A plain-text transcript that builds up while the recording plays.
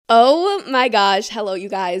Oh my gosh. Hello, you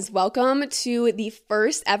guys. Welcome to the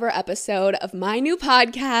first ever episode of my new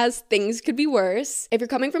podcast, Things Could Be Worse. If you're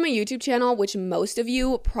coming from a YouTube channel, which most of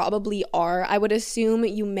you probably are, I would assume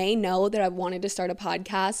you may know that I've wanted to start a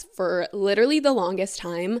podcast for literally the longest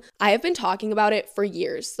time. I have been talking about it for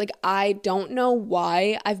years. I don't know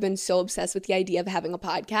why I've been so obsessed with the idea of having a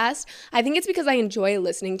podcast. I think it's because I enjoy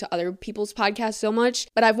listening to other people's podcasts so much,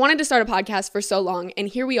 but I've wanted to start a podcast for so long, and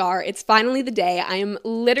here we are. It's finally the day. I am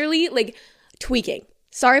literally tweaking.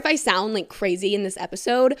 Sorry if I sound crazy in this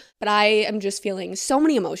episode, but I am just feeling so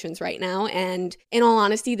many emotions right now. And in all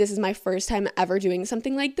honesty, this is my first time ever doing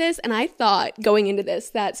something like this. And I thought going into this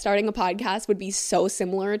that starting a podcast would be so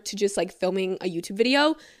similar to just filming a YouTube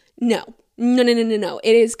video. No.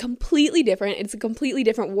 It is completely different. It's a completely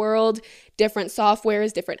different world, different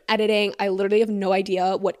softwares, different editing. I literally have no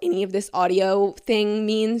idea what any of this audio thing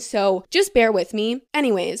means, so just bear with me.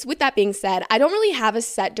 Anyways, with that being said, I don't really have a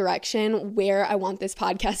set direction where I want this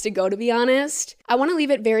podcast to go, to be honest. I want to leave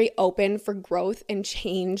it very open for growth and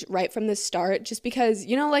change right from the start, just because,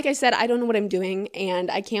 like I said, I don't know what I'm doing, and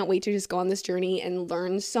I can't wait to just go on this journey and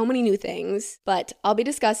learn so many new things. But I'll be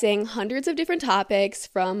discussing hundreds of different topics,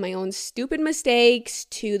 from my own stupid mistakes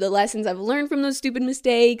to the lessons I've learned from those stupid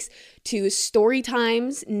mistakes to story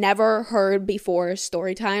times, never heard before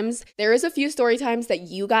story times. There is a few story times that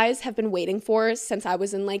you guys have been waiting for since I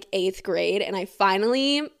was in 8th grade, and I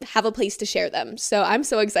finally have a place to share them. So I'm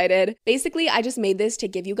so excited. Basically, I just made this to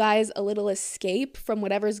give you guys a little escape from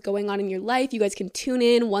whatever's going on in your life. You guys can tune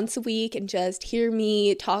in once a week and just hear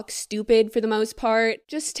me talk stupid for the most part,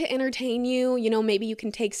 just to entertain you. Maybe you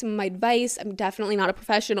can take some of my advice. I'm definitely not a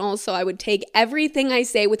professional, so I would take everything I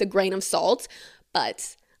say with a grain of salt,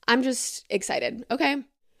 but I'm just excited, okay?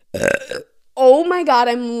 Oh my God,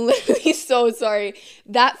 I'm literally so sorry.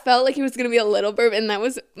 That felt like it was gonna be a little burp, and that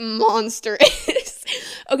was monstrous.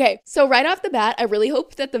 Okay, so right off the bat, I really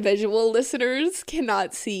hope that the visual listeners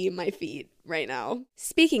cannot see my feet right now.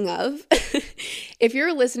 Speaking of, if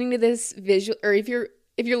you're listening to this visual, or if you're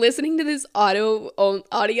listening to this audio only,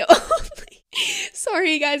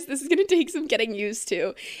 sorry guys, this is gonna take some getting used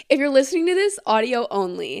to. If you're listening to this audio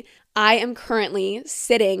only, I am currently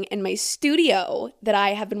sitting in my studio that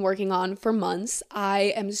I have been working on for months.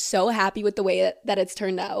 I am so happy with the way that it's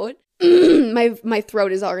turned out. My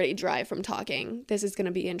throat is already dry from talking. This is going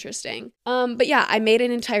to be interesting. But yeah, I made an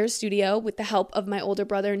entire studio with the help of my older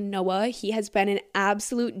brother, Noah. He has been an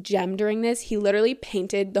absolute gem during this. He literally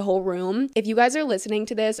painted the whole room. If you guys are listening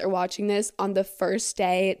to this or watching this on the first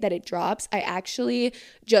day that it drops, I actually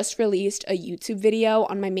just released a YouTube video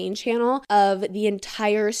on my main channel of the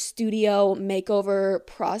entire studio makeover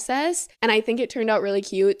process. And I think it turned out really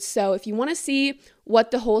cute. So if you want to see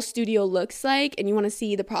what the whole studio looks like and you want to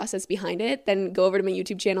see the process behind it, then go over to my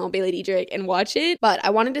YouTube channel, Bailey Diedrich, and watch it. But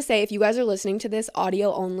I wanted to say, if you guys are listening to this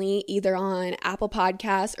audio only, either on Apple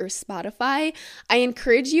Podcasts or Spotify, I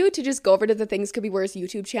encourage you to just go over to the Things Could Be Worse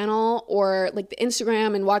YouTube channel, or the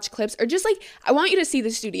Instagram, and watch clips, or just I want you to see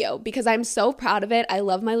the studio because I'm so proud of it. I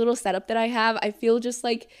love my little setup that I have. I feel just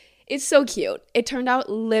it's so cute. It turned out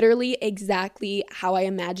literally exactly how I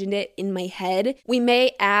imagined it in my head. We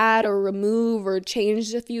may add or remove or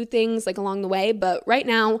change a few things along the way, but right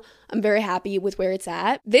now I'm very happy with where it's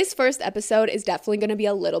at. This first episode is definitely going to be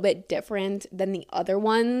a little bit different than the other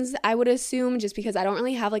ones, I would assume, just because I don't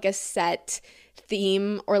really have a set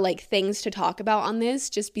theme or things to talk about on this,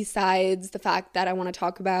 just besides the fact that I want to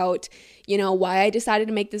talk about, why I decided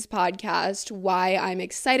to make this podcast, why I'm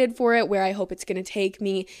excited for it, where I hope it's going to take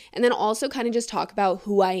me, and then also kind of just talk about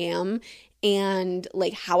who I am and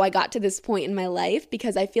how I got to this point in my life,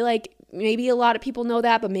 because I feel like maybe a lot of people know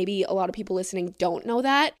that, but maybe a lot of people listening don't know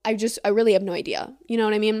that. I really have no idea. You know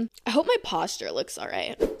what I mean? I hope my posture looks all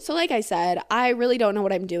right. So like I said, I really don't know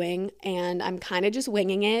what I'm doing, and I'm kind of just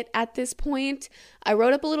winging it at this point. I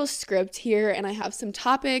wrote up a little script here, and I have some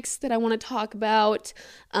topics that I want to talk about,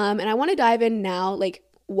 and I want to dive in now,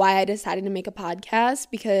 why I decided to make a podcast,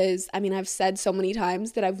 because I've said so many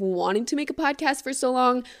times that I've wanted to make a podcast for so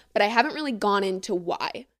long, but I haven't really gone into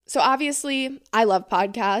why. So obviously, I love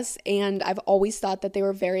podcasts, and I've always thought that they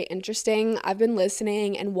were very interesting. I've been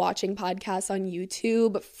listening and watching podcasts on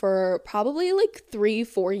YouTube for probably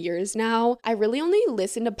 3-4 years now. I really only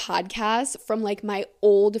listen to podcasts from my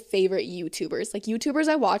old favorite YouTubers. YouTubers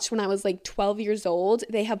I watched when I was 12 years old.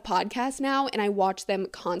 They have podcasts now, and I watch them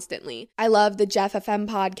constantly. I love the Jeff FM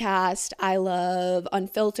podcast. I love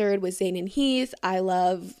Unfiltered with Zane and Heath. I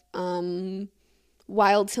love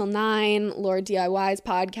Wild Till 9, Lord DIY's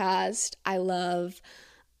podcast. I love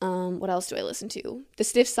What else do I listen to? The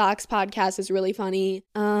Stiff Socks podcast is really funny.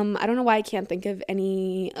 I don't know why I can't think of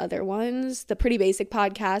any other ones. The Pretty Basic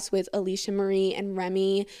podcast with Alicia Marie and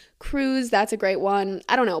Remy Cruz, that's a great one.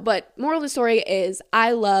 I don't know, but moral of the story is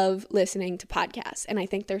I love listening to podcasts and I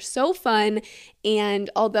think they're so fun. And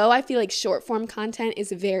although I feel like short form content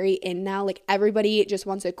is very in now, like everybody just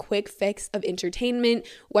wants a quick fix of entertainment,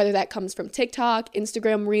 whether that comes from TikTok,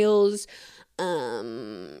 Instagram Reels,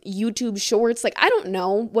 YouTube shorts. Like, I don't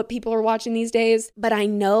know what people are watching these days, but I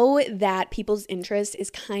know that people's interest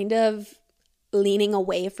is kind of leaning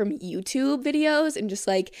away from YouTube videos and just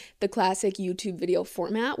like the classic YouTube video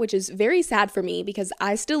format, which is very sad for me because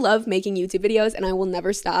I still love making YouTube videos and I will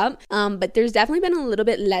never stop. But there's definitely been a little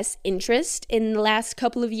bit less interest in the last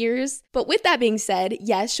couple of years. But with that being said,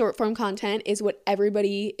 yes, short form content is what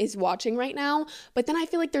everybody is watching right now. But then I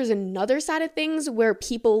feel like there's another side of things where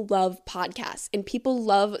people love podcasts and people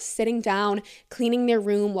love sitting down, cleaning their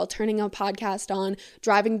room while turning a podcast on,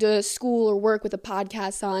 driving to school or work with a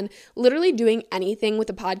podcast on, literally doing anything with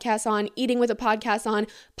a podcast on, eating with a podcast on.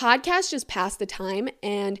 Podcasts just pass the time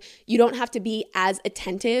and you don't have to be as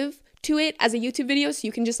attentive to it as a YouTube video, so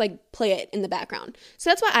you can just like play it in the background. So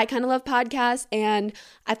that's why I kind of love podcasts, and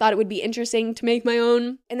I thought it would be interesting to make my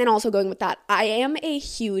own. And then also going with that, I am a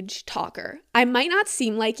huge talker. I might not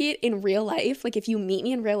seem like it in real life. Like if you meet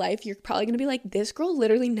me in real life, you're probably gonna be like, this girl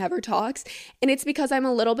literally never talks. And it's because I'm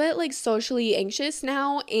a little bit like socially anxious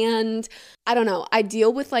now, and I don't know, I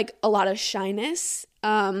deal with like a lot of shyness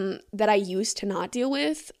that I used to not deal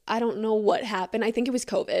with. I don't know what happened. I think it was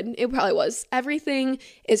COVID. It probably was. Everything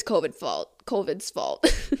is COVID's fault.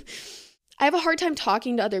 I have a hard time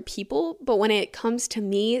talking to other people, but when it comes to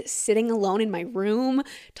me sitting alone in my room,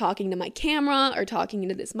 talking to my camera or talking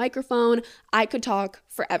into this microphone, I could talk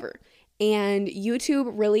forever. And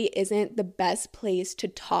YouTube really isn't the best place to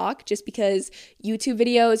talk just because YouTube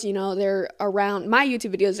videos, you know, my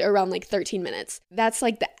YouTube videos are around like 13 minutes. That's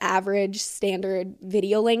like the average standard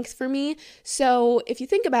video length for me. So if you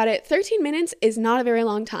think about it, 13 minutes is not a very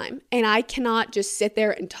long time. And I cannot just sit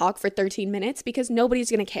there and talk for 13 minutes because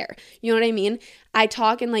nobody's going to care. You know what I mean? I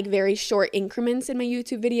talk in like very short increments in my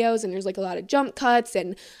YouTube videos, and there's like a lot of jump cuts,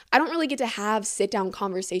 and I don't really get to have sit down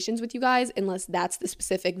conversations with you guys unless that's the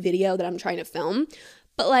specific video that I'm trying to film.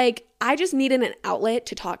 But like, I just needed an outlet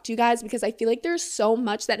to talk to you guys because I feel like there's so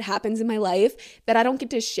much that happens in my life that I don't get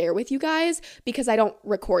to share with you guys because I don't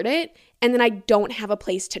record it. And then I don't have a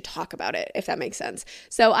place to talk about it, if that makes sense.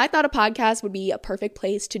 So I thought a podcast would be a perfect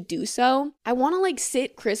place to do so. I want to like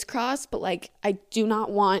sit crisscross, but like I do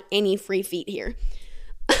not want any free feet here.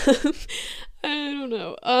 I don't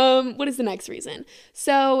know. What is the next reason?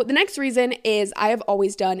 So the next reason is I have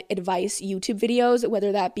always done advice YouTube videos,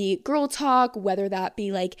 whether that be girl talk, whether that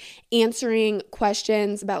be like answering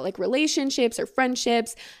questions about like relationships or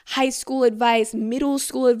friendships, high school advice, middle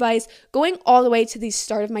school advice, going all the way to the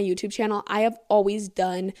start of my YouTube channel. I have always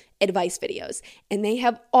done advice videos, and they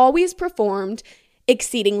have always performed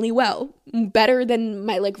exceedingly well, better than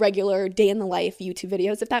my like regular day in the life YouTube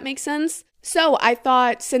videos, if that makes sense. So I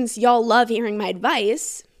thought, since y'all love hearing my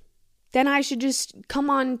advice, then I should just come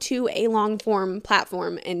on to a long form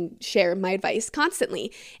platform and share my advice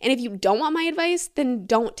constantly. And if you don't want my advice, then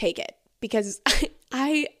don't take it, because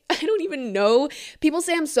I don't even know. People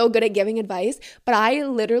say I'm so good at giving advice, but I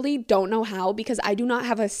literally don't know how, because I do not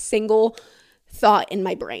have a single thought in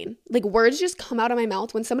my brain. Like, words just come out of my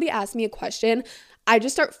mouth. When somebody asks me a question, I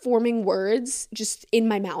just start forming words just in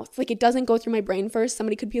my mouth. Like, it doesn't go through my brain first.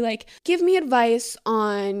 Somebody could be like, give me advice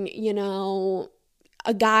on, you know,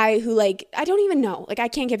 a guy who, like, I don't even know. Like, I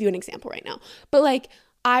can't give you an example right now. But like,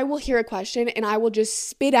 I will hear a question and I will just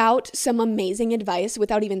spit out some amazing advice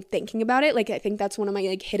without even thinking about it. Like, I think that's one of my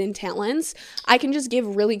like hidden talents. I can just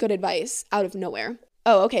give really good advice out of nowhere.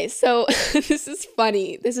 Oh, okay. So this is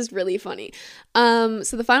funny. This is really funny. So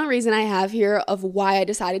the final reason I have here of why I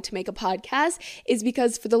decided to make a podcast is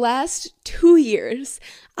because for the last 2 years,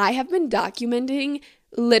 I have been documenting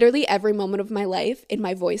literally every moment of my life in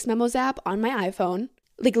my voice memos app on my iPhone,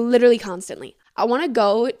 like literally constantly. I want to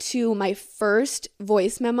go to my first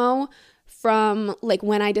voice memo from like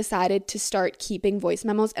when I decided to start keeping voice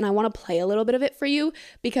memos, and I want to play a little bit of it for you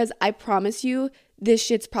because I promise you this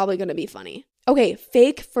shit's probably going to be funny. Okay,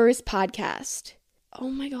 fake first podcast. Oh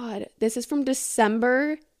my God. This is from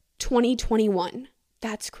December 2021.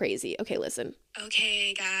 That's crazy. Okay, listen.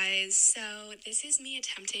 Okay, guys. So this is me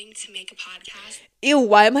attempting to make a podcast. Ew,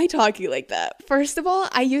 why am I talking like that? First of all,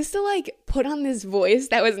 I used to like put on this voice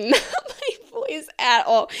that was not my voice at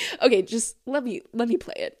all. Okay, just let me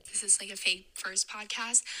play it. This is like a fake first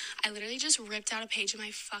podcast. I literally just ripped out a page of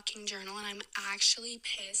my fucking journal and I'm actually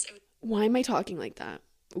pissed. Why am I talking like that?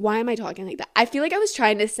 Why am I talking like that? I feel like I was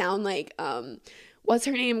trying to sound like, what's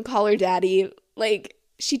her name? Call Her Daddy. Like,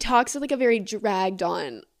 she talks with like a very dragged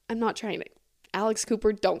on, I'm not trying to, Alex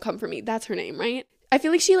Cooper, don't come for me. That's her name, right? I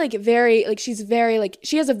feel like she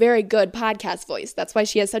she has a very good podcast voice. That's why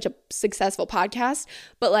she has such a successful podcast.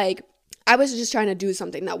 But like, I was just trying to do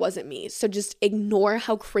something that wasn't me. So just ignore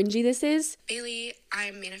how cringy this is. Bailey,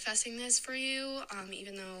 I'm manifesting this for you,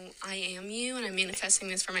 even though I am you, and I'm manifesting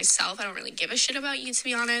this for myself. I don't really give a shit about you, to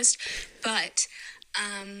be honest. But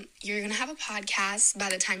you're going to have a podcast by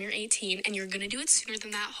the time you're 18, and you're going to do it sooner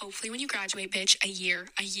than that. Hopefully when you graduate, bitch, a year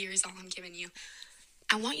is all I'm giving you.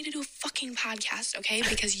 I want you to do a fucking podcast, okay?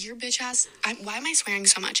 Because your bitch ass, why am I swearing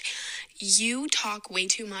so much? You talk way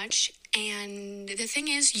too much, and the thing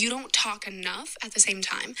is, you don't talk enough at the same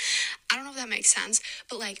time. I don't know if that makes sense,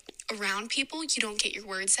 but like around people, you don't get your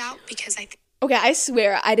words out because Okay, I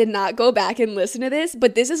swear I did not go back and listen to this,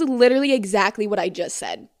 but this is literally exactly what I just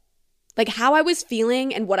said. Like how I was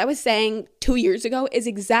feeling and what I was saying 2 years ago is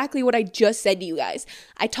exactly what I just said to you guys.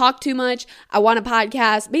 I talk too much. I want a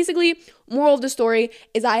podcast. Basically, moral of the story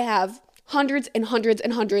is I have hundreds and hundreds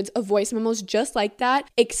and hundreds of voice memos just like that,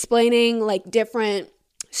 explaining like different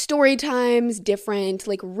story times, different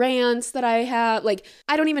like rants that I have. Like,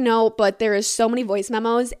 I don't even know, but there is so many voice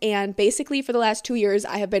memos. And basically for the last 2 years,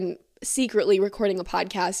 I have been secretly recording a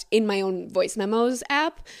podcast in my own voice memos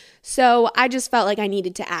app. So I just felt like I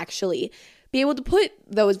needed to actually be able to put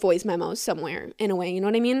those voice memos somewhere in a way, you know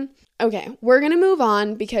what I mean? Okay, we're gonna move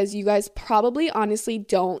on because you guys probably honestly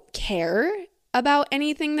don't care about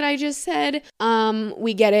anything that I just said.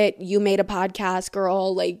 We get it. You made a podcast,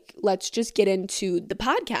 girl. Like, let's just get into the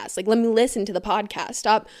podcast. Like, let me listen to the podcast.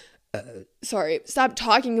 Stop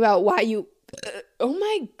talking about why you oh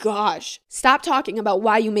my gosh. Stop talking about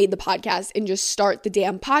why you made the podcast and just start the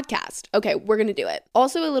damn podcast. Okay, we're gonna do it.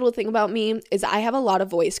 Also, a little thing about me is I have a lot of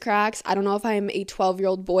voice cracks. I don't know if I'm a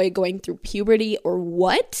 12-year-old boy going through puberty or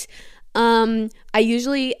what. I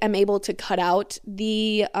usually am able to cut out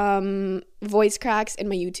the voice cracks in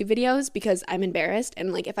my YouTube videos because I'm embarrassed,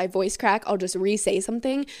 and like if I voice crack, I'll just re-say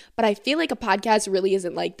something. But I feel like a podcast really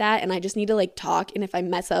isn't like that, and I just need to like talk, and if I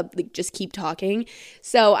mess up, like just keep talking.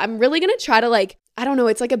 So I'm really gonna try to like, I don't know,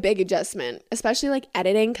 it's like a big adjustment, especially like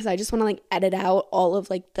editing, because I just want to like edit out all of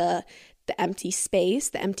like the empty space,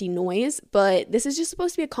 the empty noise. But this is just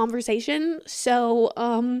supposed to be a conversation, so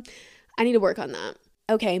I need to work on that.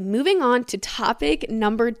 Okay, moving on to topic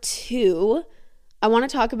number 2. I want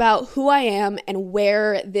to talk about who I am and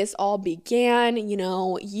where this all began, you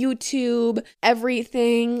know, YouTube,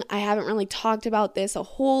 everything. I haven't really talked about this a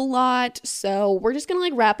whole lot, so we're just gonna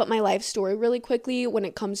like wrap up my life story really quickly when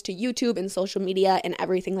it comes to YouTube and social media and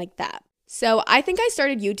everything like that. So I think I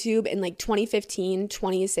started YouTube in like 2015,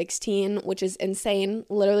 2016, which is insane,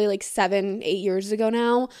 literally like 7-8 years ago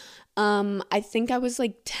now. I think I was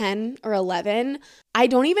like 10 or 11. I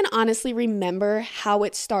don't even honestly remember how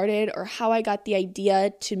it started or how I got the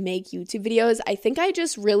idea to make YouTube videos. I think I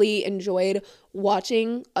just really enjoyed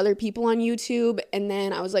watching other people on YouTube, and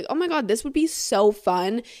then I was like, oh my god, this would be so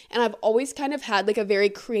fun. And I've always kind of had like a very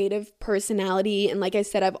creative personality, and like I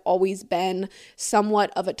said, I've always been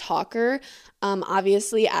somewhat of a talker.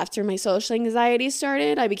 Obviously after my social anxiety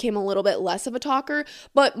started, I became a little bit less of a talker.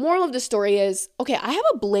 But moral of the story is, okay, I have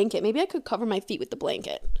a blanket. Maybe I could cover my feet with the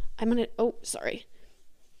blanket. I'm gonna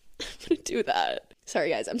do that.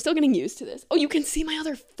 Sorry guys, I'm still getting used to this. Oh, you can see my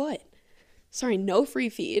other foot. Sorry, no free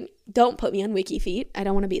feed. Don't put me on Wiki Feet. I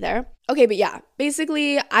don't want to be there. Okay, but yeah,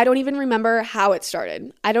 basically, I don't even remember how it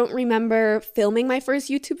started. I don't remember filming my first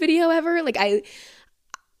YouTube video ever. Like,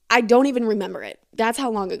 I don't even remember it. That's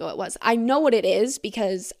how long ago it was. I know what it is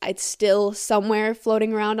because it's still somewhere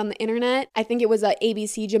floating around on the internet. I think it was a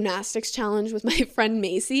ABC gymnastics challenge with my friend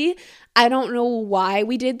Macy. I don't know why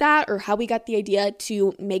we did that or how we got the idea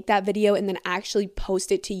to make that video and then actually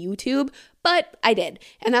post it to YouTube, but I did.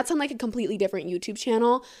 And that's on like a completely different YouTube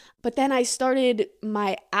channel. But then I started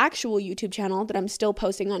my actual YouTube channel that I'm still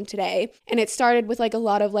posting on today. And it started with like a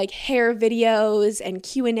lot of like hair videos and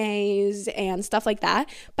Q&As and stuff like that.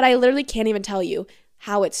 But I literally can't even tell you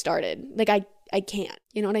how it started. Like I can't,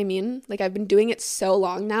 you know what I mean? Like I've been doing it so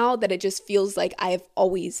long now that it just feels like I've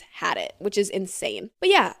always had it, which is insane. But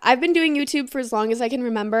yeah, I've been doing YouTube for as long as I can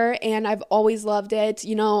remember, and I've always loved it.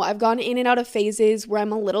 You know, I've gone in and out of phases where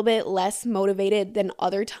I'm a little bit less motivated than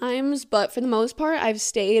other times, but for the most part, I've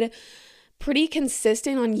stayed pretty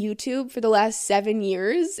consistent on YouTube for the last 7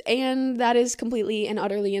 years, and that is completely and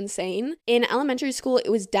utterly insane. In elementary school, it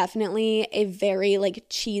was definitely a very like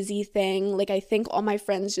cheesy thing. Like I think all my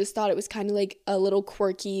friends just thought it was kind of like a little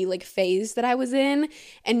quirky like phase that I was in,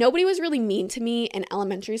 and nobody was really mean to me in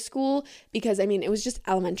elementary school because I mean, it was just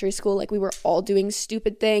elementary school. Like we were all doing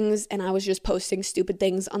stupid things and I was just posting stupid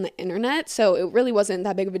things on the internet, so it really wasn't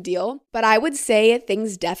that big of a deal. But I would say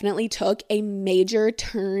things definitely took a major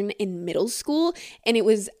turn in middle school, and it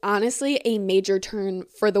was honestly a major turn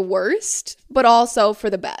for the worst, but also for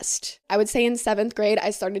the best. I would say in 7th grade,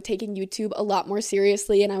 I started taking YouTube a lot more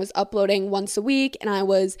seriously, and I was uploading once a week, and I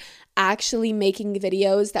was actually making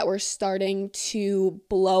videos that were starting to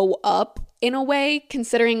blow up in a way,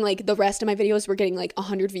 considering like the rest of my videos were getting like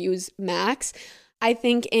 100 views max. I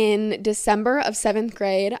think in December of 7th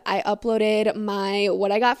grade, I uploaded my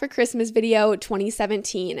What I Got for Christmas video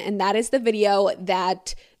 2017, and that is the video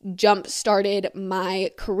that jump-started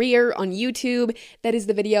my career on YouTube. That is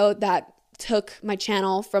the video that took my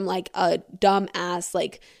channel from like a dumb-ass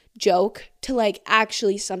like joke to like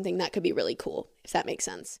actually something that could be really cool, if that makes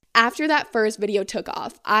sense. After that first video took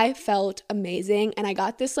off, I felt amazing, and I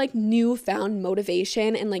got this like newfound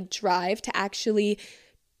motivation and like drive to actually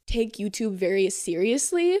take YouTube very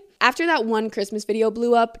seriously. After that one Christmas video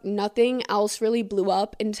blew up, nothing else really blew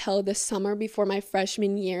up until the summer before my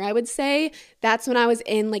freshman year, I would say. That's when I was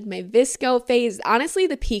in like my VSCO phase, honestly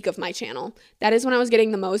the peak of my channel. That is when I was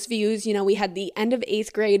getting the most views. You know, we had the end of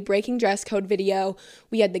 8th grade breaking dress code video.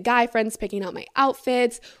 We had the guy friends picking out my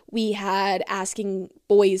outfits. We had asking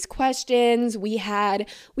boys questions. We had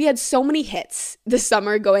so many hits this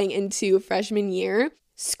summer going into freshman year.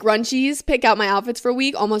 Scrunchies pick out my outfits for a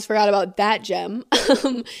week. Almost forgot about that gem.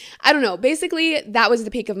 I don't know. Basically, that was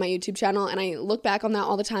the peak of my YouTube channel, and I look back on that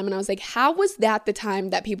all the time, and I was like, how was that the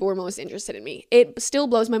time that people were most interested in me? It still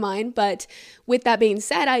blows my mind, but with that being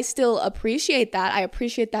said, I still appreciate that. I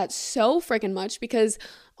appreciate that so freaking much because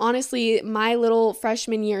honestly, my little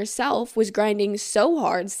freshman year self was grinding so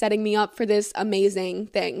hard, setting me up for this amazing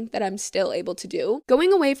thing that I'm still able to do.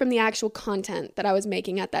 Going away from the actual content that I was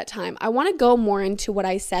making at that time, I want to go more into what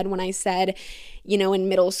I said when I said, you know, in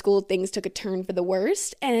middle school, things took a turn for the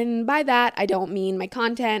worst. And by that, I don't mean my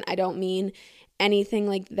content. I don't mean anything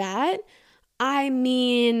like that. I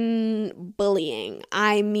mean bullying.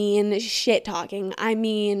 I mean shit talking. I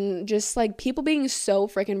mean just like people being so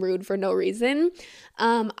freaking rude for no reason.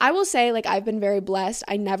 I will say like I've been very blessed.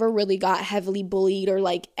 I never really got heavily bullied or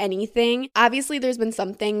like anything. Obviously there's been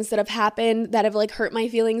some things that have happened that have like hurt my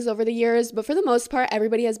feelings over the years, but for the most part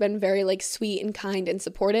everybody has been very like sweet and kind and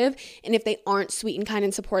supportive. And if they aren't sweet and kind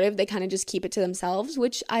and supportive, they kind of just keep it to themselves,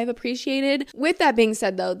 which I've appreciated. With that being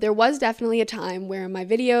said though, there was definitely a time where my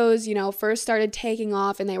videos, you know, first started taking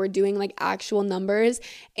off and they were doing like actual numbers,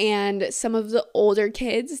 and some of the older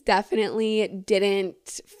kids definitely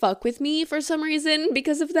didn't fuck with me for some reason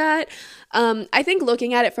because of that. I think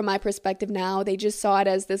looking at it from my perspective now, they just saw it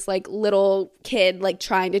as this like little kid like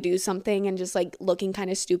trying to do something and just like looking kind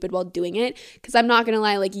of stupid while doing it. Because I'm not gonna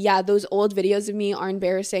lie, like yeah, those old videos of me are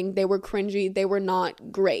embarrassing. They were cringy. They were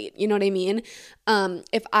not great. You know what I mean?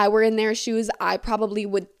 If I were in their shoes, I probably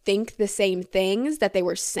would think the same things that they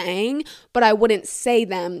were saying, but I wouldn't say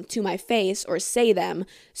them to my face or say them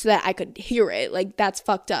so that I could hear it. Like that's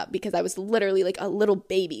fucked up because I was literally like a little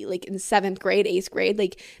baby, like in 7th grade, 8th grade,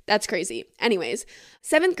 like that's crazy. Anyways,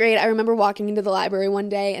 7th grade, I remember walking into the library one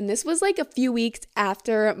day, and this was like a few weeks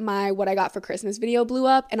after my What I Got for Christmas video blew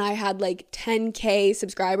up, and I had like 10K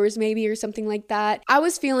subscribers maybe or something like that. I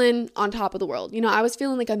was feeling on top of the world. You know, I was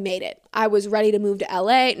feeling like I made it. I was ready to move to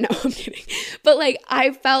LA. No, I'm kidding. But like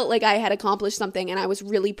I felt like I had accomplished something and I was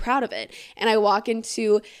really proud of it. And I walk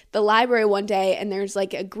into the library one day and there's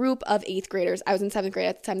like a group of 8th graders. I was in 7th grade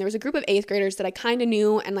at the time. There was a group of 8th graders that I kind of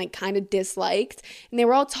knew and like kind of disliked. And they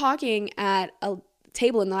were all talking at a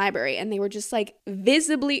table in the library, and they were just like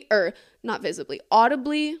audibly,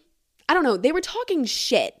 I don't know, they were talking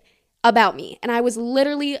shit about me, and I was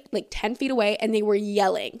literally like 10 feet away, and they were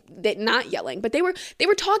not yelling, but they were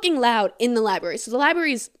talking loud in the library. So the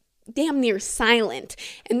library's damn near silent,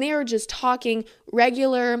 and they were just talking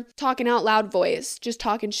out loud voice, just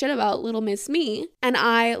talking shit about little miss me. And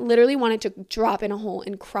I literally wanted to drop in a hole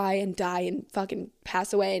and cry and die and fucking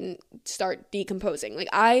pass away and start decomposing. Like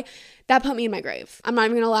that put me in my grave. I'm not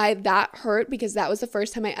even gonna lie, that hurt because that was the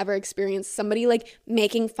first time I ever experienced somebody like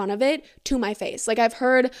making fun of it to my face. Like I've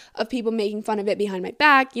heard of people making fun of it behind my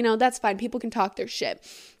back, that's fine. People can talk their shit.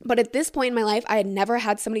 But at this point in my life, I had never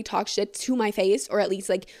had somebody talk shit to my face, or at least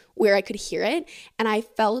like where I could hear it. And I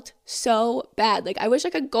felt so bad. Like I wish I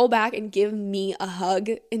could go back and give me a hug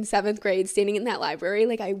in 7th grade standing in that library.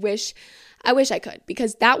 Like I wish I could,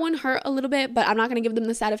 because that one hurt a little bit, but I'm not going to give them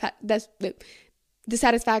the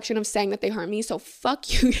satisfaction of saying that they hurt me. So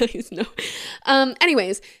fuck you guys. No.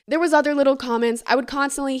 Anyways, there was other little comments. I would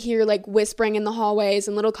constantly hear like whispering in the hallways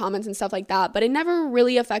and little comments and stuff like that, but it never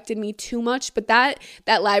really affected me too much. But that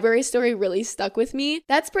library story really stuck with me.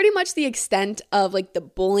 That's pretty much the extent of like the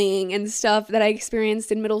bullying and stuff that I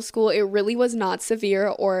experienced in middle school. It really was not severe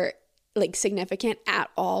or like significant at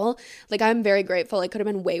all. Like I'm very grateful. It could have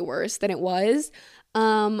been way worse than it was.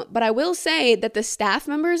 But I will say that the staff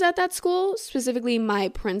members at that school, specifically my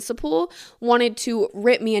principal, wanted to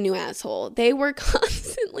rip me a new asshole. They were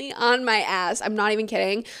constantly on my ass. I'm not even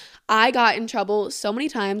kidding. I got in trouble so many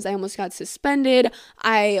times. I almost got suspended.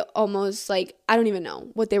 I don't even know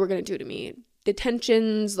what they were going to do to me.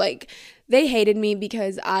 Detentions, like they hated me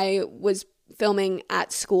because I was filming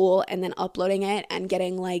at school and then uploading it and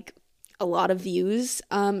getting like a lot of views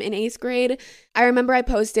in 8th grade. I remember I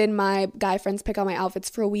posted my guy friends pick out my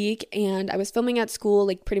outfits for a week, and I was filming at school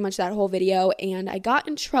like pretty much that whole video, and I got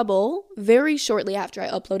in trouble very shortly after I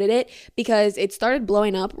uploaded it because it started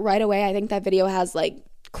blowing up right away. I think that video has like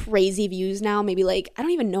crazy views now, maybe like I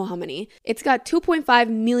don't even know how many. It's got 2.5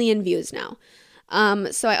 million views now.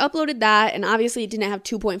 So I uploaded that, and obviously it didn't have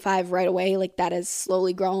 2.5 right away. Like that has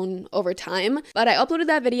slowly grown over time, but I uploaded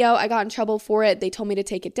that video. I got in trouble for it. They told me to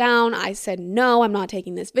take it down. I said, no, I'm not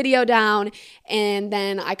taking this video down. And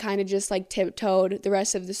then I kind of just like tiptoed the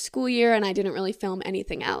rest of the school year, and I didn't really film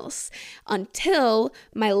anything else until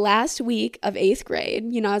my last week of 8th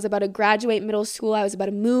grade. I was about to graduate middle school. I was about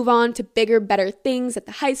to move on to bigger, better things at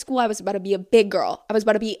the high school. I was about to be a big girl. I was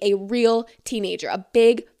about to be a real teenager, a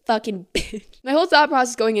big fucking bitch. My whole thought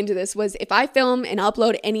process going into this was, if I film and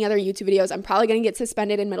upload any other YouTube videos, I'm probably going to get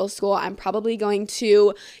suspended in middle school. I'm probably going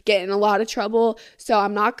to get in a lot of trouble. So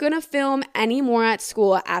I'm not going to film anymore at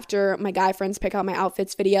school. After my guy friends pick out my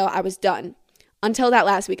outfits video, I was done until that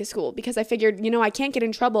last week of school, because I figured, I can't get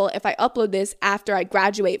in trouble if I upload this after I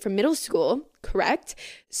graduate from middle school, correct?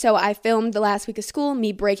 So I filmed the last week of school,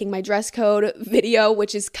 me breaking my dress code video,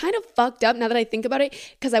 which is kind of fucked up now that I think about it,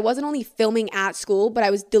 because I wasn't only filming at school, but I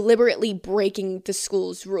was deliberately breaking the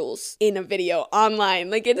school's rules in a video online.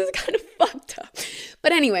 Like it is kind of fucked up.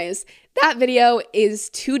 But anyways, that video is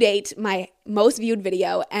to date my most viewed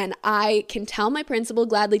video, and I can tell my principal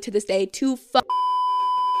gladly to this day to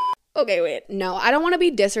okay, wait, no, I don't want to be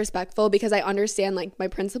disrespectful, because I understand like my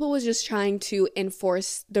principal was just trying to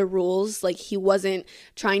enforce the rules. Like he wasn't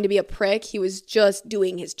trying to be a prick. He was just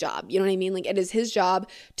doing his job. You know what I mean? Like it is his job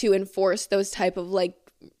to enforce those type of like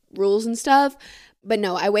rules and stuff. But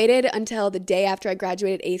no, I waited until the day after I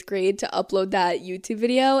graduated 8th grade to upload that YouTube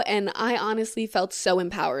video, and I honestly felt so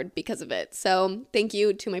empowered because of it. So thank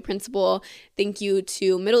you to my principal. Thank you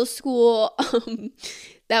to middle school.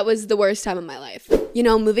 That was the worst time of my life.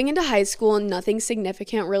 Moving into high school, nothing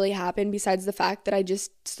significant really happened besides the fact that I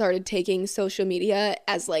just started taking social media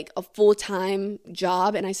as like a full-time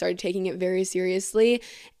job, and I started taking it very seriously,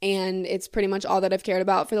 and it's pretty much all that I've cared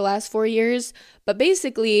about for the last 4 years. But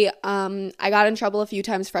basically, I got in trouble a few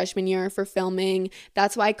times freshman year for filming.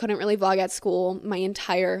 That's why I couldn't really vlog at school my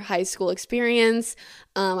entire high school experience.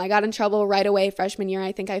 I got in trouble right away freshman year.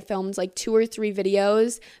 I think I filmed like 2 or 3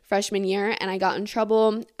 videos freshman year, and I got in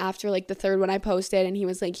trouble after like the 3rd one I posted, and he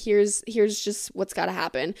was like, here's just what's got to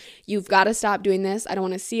happen. You've got to stop doing this. I don't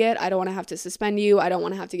want to see it. I don't want to have to suspend you. I don't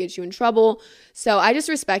want to have to get you in trouble. So I just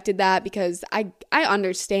respected that, because I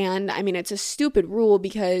understand. I mean, it's a stupid rule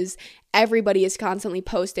because everybody is constantly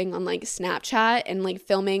posting on like Snapchat and like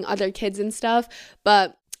filming other kids and stuff,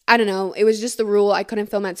 but I don't know. It was just the rule. I couldn't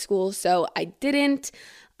film at school, so I didn't.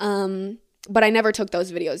 But I never took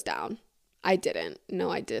those videos down. I didn't.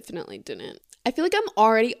 No, I definitely didn't. I feel like I'm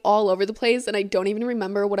already all over the place and I don't even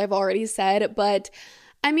remember what I've already said, but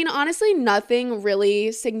I mean, honestly, nothing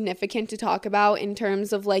really significant to talk about in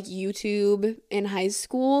terms of like YouTube in high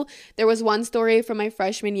school. There was one story from my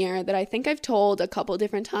freshman year that I think I've told a couple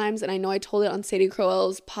different times, and I know I told it on Sadie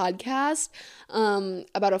Crowell's podcast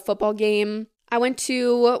about a football game. I went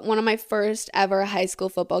to one of my first ever high school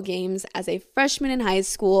football games as a freshman in high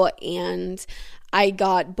school, and I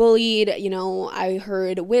got bullied, you know, I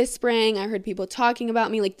heard whispering, I heard people talking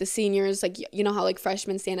about me, like the seniors, like, you know how like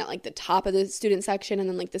freshmen stand at like the top of the student section and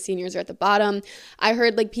then like the seniors are at the bottom. I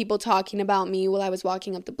heard like people talking about me while I was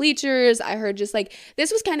walking up the bleachers. I heard just like,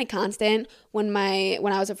 this was kind of constant when I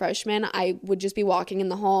was a freshman. I would just be walking in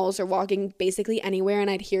the halls or walking basically anywhere and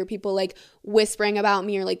I'd hear people like whispering about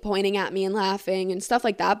me or like pointing at me and laughing and stuff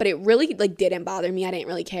like that. But it really like didn't bother me. I didn't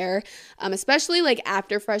really care. Especially like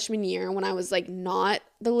after freshman year when I was like not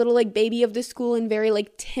the little like baby of the school and very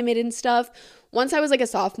like timid and stuff. Once I was like a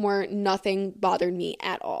sophomore, nothing bothered me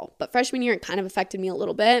at all. But freshman year, it kind of affected me a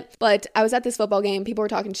little bit. But I was at this football game, people were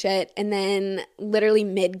talking shit, and then literally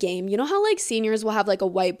mid-game, you know how like seniors will have like a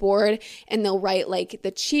whiteboard and they'll write like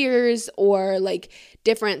the cheers or like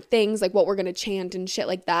different things, like what we're gonna chant and shit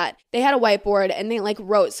like that. They had a whiteboard and they like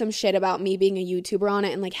wrote some shit about me being a YouTuber on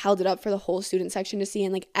it and like held it up for the whole student section to see,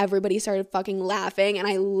 and like everybody started fucking laughing and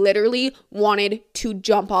I literally wanted to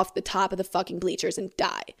jump off the top of the fucking bleachers and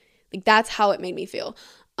die. Like, that's how it made me feel.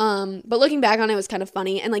 But looking back on it, was kind of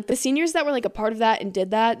funny. And like the seniors that were like a part of that and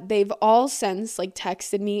did that, they've all since like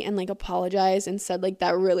texted me and like apologized and said like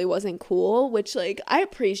that really wasn't cool, which like I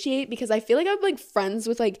appreciate because I feel like I'm like friends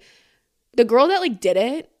with like the girl that like did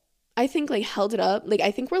it. I think like held it up. Like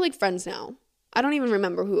I think we're like friends now. I don't even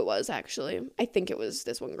remember who it was, actually. I think it was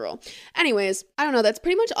this one girl. Anyways, I don't know. That's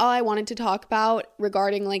pretty much all I wanted to talk about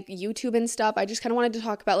regarding like YouTube and stuff. I just kind of wanted to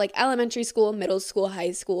talk about like elementary school, middle school,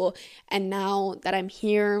 high school, and now that I'm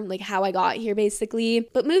here, like how I got here basically.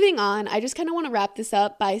 But moving on, I just kind of want to wrap this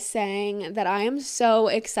up by saying that I am so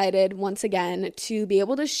excited once again to be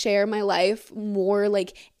able to share my life more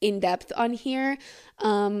like in depth on here.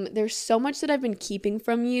 There's so much that I've been keeping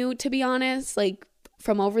from you, to be honest, like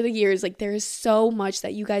from over the years. Like there is so much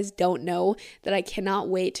that you guys don't know that I cannot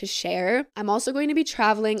wait to share. I'm also going to be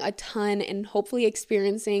traveling a ton and hopefully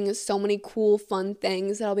experiencing so many cool, fun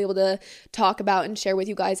things that I'll be able to talk about and share with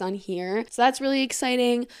you guys on here. So that's really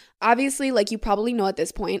exciting. Obviously, like you probably know at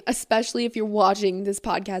this point, especially if you're watching this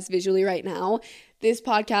podcast visually right now, this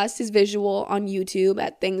podcast is visual on YouTube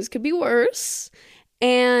at Things Could Be Worse.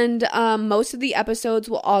 And most of the episodes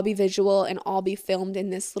will all be visual and all be filmed in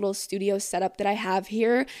this little studio setup that I have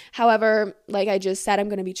here. However, like I just said, I'm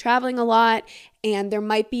going to be traveling a lot and there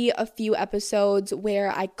might be a few episodes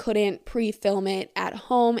where I couldn't pre-film it at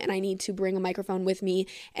home and I need to bring a microphone with me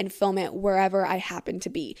and film it wherever I happen to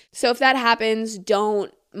be. So if that happens,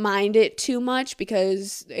 don't mind it too much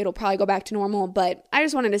because it'll probably go back to normal, but I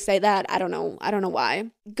just wanted to say that. I don't know why.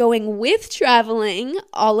 Going with traveling,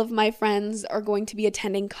 all of my friends are going to be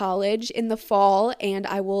attending college in the fall and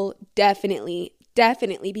I will definitely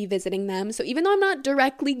be visiting them. So even though I'm not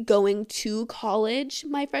directly going to college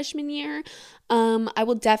my freshman year, I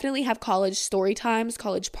will definitely have college story times,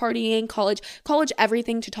 college partying, college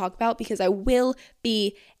everything to talk about because I will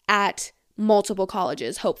be at multiple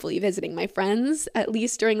colleges, hopefully visiting my friends at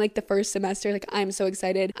least during like the first semester. Like I'm so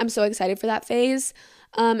excited for that phase.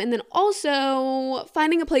 And then also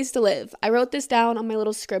finding a place to live. I wrote this down on my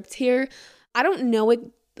little script here. I don't know it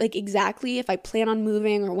like exactly if I plan on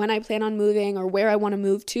moving or when I plan on moving or where I want to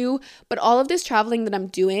move to, but all of this traveling that I'm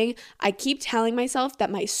doing, I keep telling myself that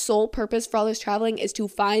my sole purpose for all this traveling is to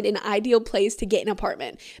find an ideal place to get an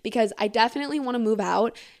apartment because I definitely want to move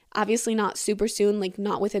out. Obviously not super soon, like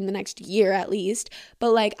not within the next year at least,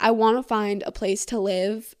 but like I want to find a place to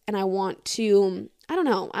live and I want to, I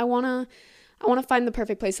want to find the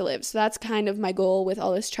perfect place to live. So that's kind of my goal with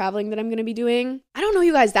all this traveling that I'm going to be doing. I don't know,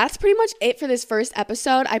 you guys, that's pretty much it for this first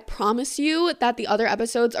episode. I promise you that the other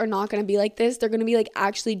episodes are not going to be like this. They're going to be like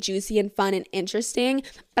actually juicy and fun and interesting,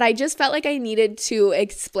 but I just felt like I needed to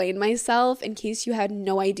explain myself in case you had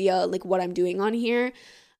no idea like what I'm doing on here.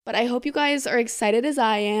 But I hope you guys are excited as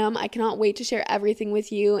I am. I cannot wait to share everything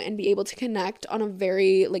with you and be able to connect on a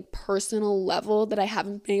very like personal level that I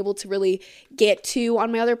haven't been able to really get to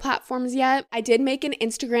on my other platforms yet. I did make an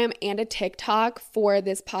Instagram and a TikTok for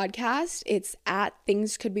this podcast. It's at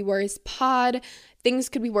Things Could Be Worse Pod. Things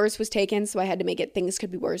Could Be Worse was taken, so I had to make it Things Could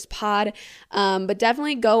Be Worse Pod. But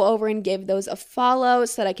definitely go over and give those a follow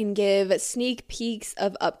so that I can give sneak peeks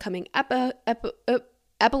of upcoming episodes.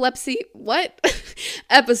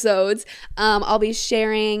 I'll be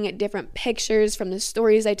sharing different pictures from the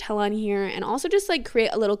stories I tell on here and also just like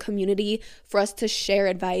create a little community for us to share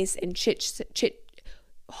advice and chit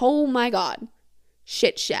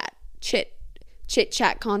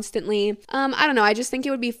chat constantly. I don't know. I just think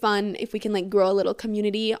it would be fun if we can like grow a little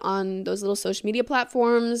community on those little social media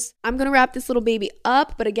platforms. I'm going to wrap this little baby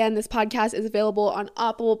up. But again, this podcast is available on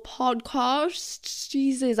Apple Podcasts.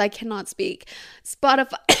 Jesus, I cannot speak.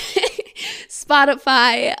 Spotify.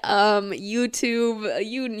 Spotify, YouTube,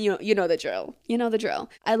 you know the drill. You know the drill.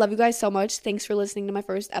 I love you guys so much. Thanks for listening to my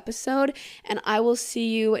first episode, and I will see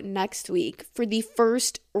you next week for the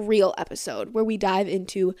first real episode where we dive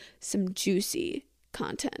into some juicy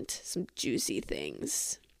content, some juicy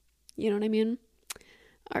things. You know what I mean?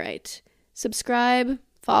 All right. Subscribe,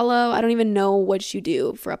 follow. I don't even know what you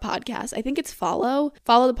do for a podcast. I think it's follow.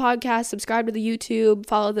 Follow the podcast, subscribe to the YouTube,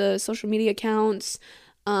 follow the social media accounts.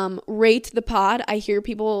 Rate the pod. I hear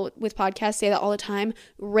people with podcasts say that all the time.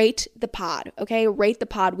 Rate the pod, okay? Rate the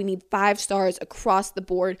pod. We need 5 stars across the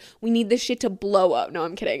board. We need this shit to blow up. No,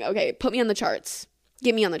 I'm kidding. Okay, put me on the charts.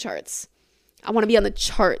 Get me on the charts. I want to be on the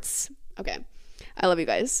charts. Okay. I love you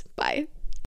guys. Bye.